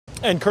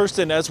And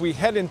Kirsten, as we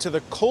head into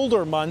the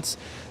colder months,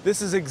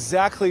 this is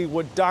exactly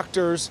what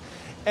doctors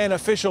and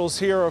officials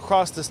here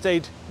across the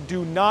state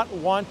do not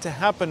want to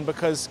happen,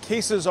 because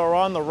cases are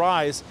on the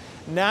rise.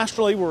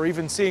 Nationally, we're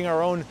even seeing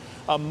our own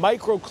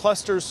micro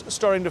clusters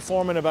starting to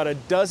form in about a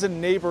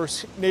dozen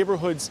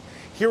neighborhoods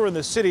here in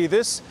the city.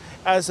 This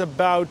as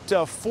about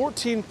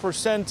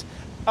 14%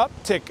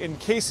 uptick in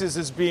cases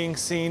is being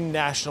seen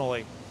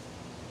nationally.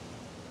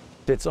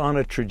 It's on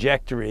a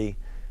trajectory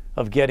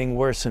of getting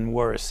worse and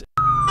worse.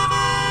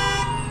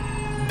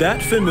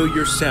 That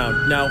familiar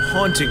sound now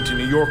haunting to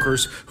New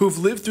Yorkers who've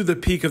lived through the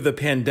peak of the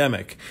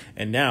pandemic.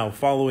 And now,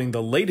 following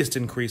the latest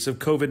increase of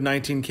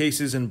COVID-19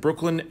 cases in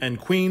Brooklyn and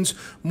Queens,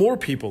 more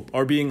people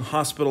are being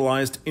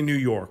hospitalized in New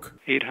York.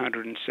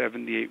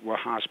 878 were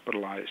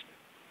hospitalized.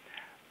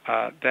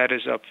 That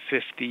is up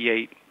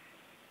 58.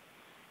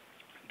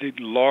 The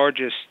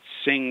largest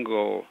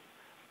single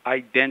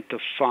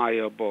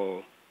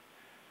identifiable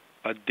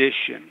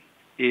addition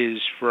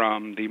is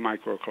from the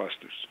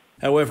microclusters.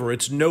 However,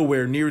 it's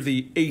nowhere near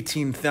the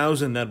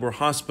 18,000 that were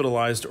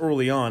hospitalized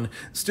early on.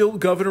 Still,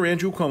 Governor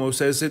Andrew Cuomo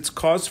says it's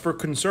cause for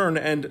concern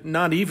and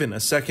not even a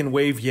second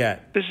wave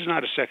yet. This is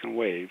not a second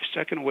wave.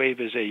 Second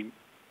wave is a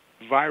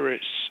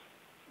virus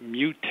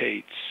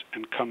mutates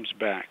and comes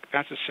back.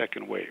 That's a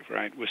second wave,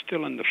 right? We're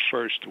still in the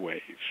first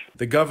wave.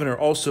 The governor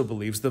also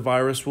believes the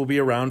virus will be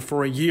around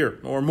for a year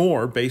or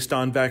more based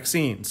on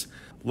vaccines.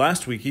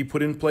 Last week, he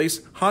put in place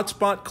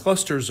hotspot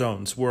cluster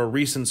zones, where a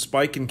recent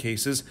spike in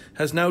cases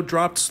has now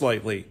dropped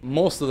slightly.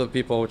 Most of the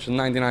people, which is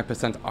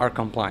 99%, are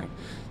complying.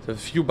 So a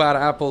few bad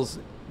apples,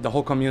 the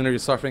whole community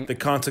is suffering. The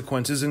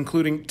consequences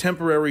including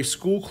temporary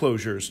school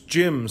closures,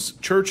 gyms,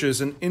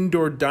 churches, and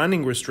indoor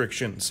dining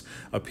restrictions,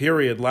 a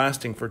period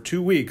lasting for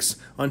 2 weeks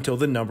until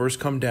the numbers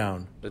come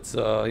down. It's,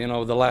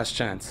 the last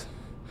chance.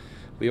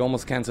 We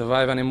almost can't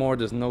survive anymore.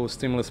 There's no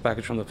stimulus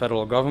package from the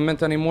federal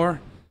government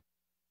anymore.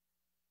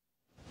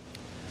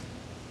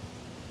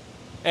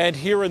 And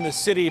here in the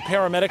city,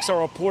 paramedics are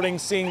reporting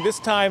seeing this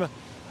time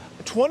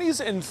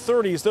 20s and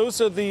 30s. Those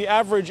are the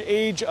average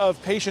age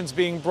of patients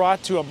being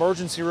brought to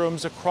emergency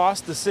rooms across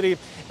the city.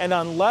 And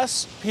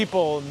unless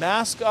people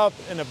mask up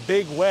in a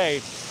big way,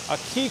 a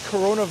key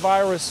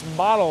coronavirus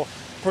model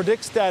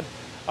predicts that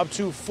up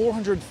to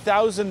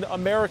 400,000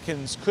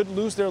 Americans could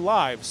lose their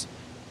lives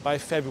by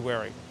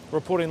February.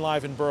 Reporting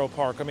live in Borough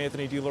Park, I'm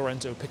Anthony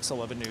DiLorenzo, Pix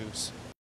 11 News.